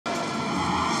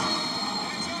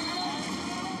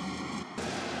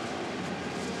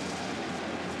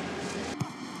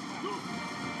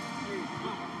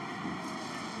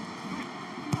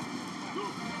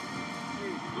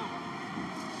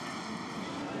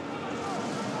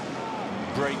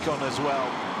break on as well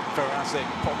for ASEC.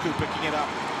 Poku picking it up.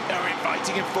 They're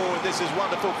inviting him forward. This is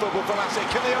wonderful football from ASEC.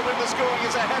 Can they open the scoring?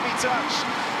 It's a heavy touch.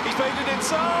 He's played it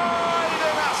inside,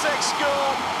 and ASEC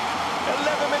score.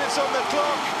 11 minutes on the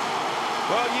clock.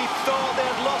 Well, you thought they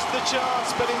had lost the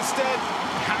chance, but instead,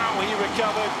 how he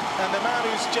recovered. And the man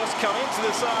who's just come into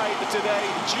the side today,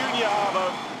 Junior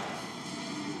Arvo.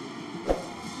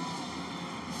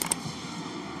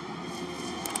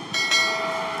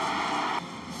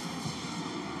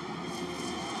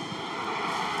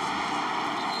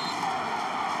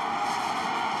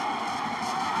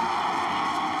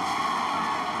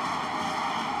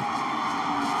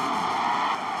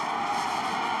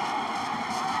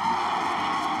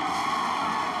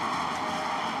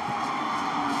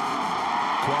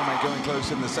 Kwame going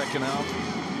close in the second half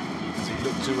as he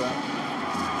looked to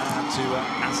add to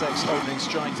ASEC's opening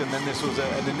strike, and then this was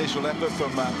an initial effort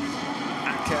from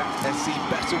Aka SC.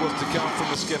 Better was to come from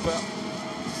the skipper.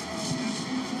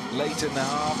 Late in the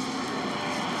half,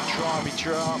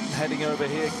 Tra heading over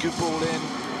here, good ball in.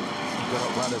 He got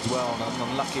up well as well,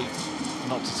 and unlucky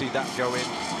not to see that go in.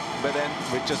 But then,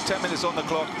 with just 10 minutes on the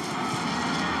clock,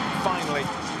 finally,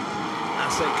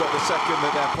 ASEC got the second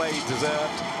that their play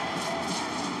deserved.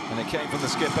 And it came from the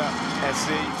skipper,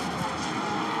 SC.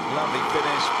 Lovely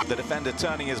finish. The defender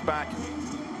turning his back.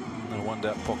 No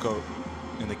wonder Poco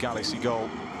in the Galaxy goal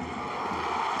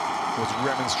was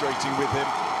remonstrating with him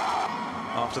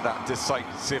after that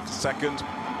decisive second.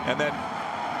 And then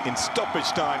in stoppage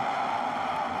time,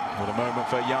 what a moment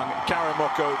for young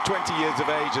Karamoko, 20 years of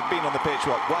age, had been on the pitch,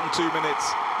 what, 1-2 minutes.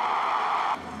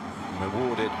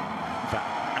 Rewarded for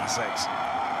ASEC's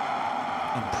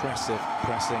impressive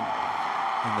pressing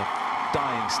in the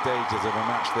dying stages of a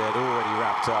match they had already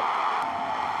wrapped up.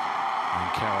 And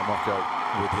Karamoko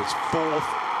with his 4th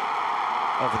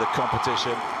of the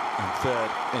competition and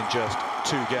 3rd in just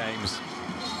 2 games.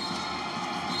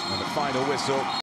 And the final whistle.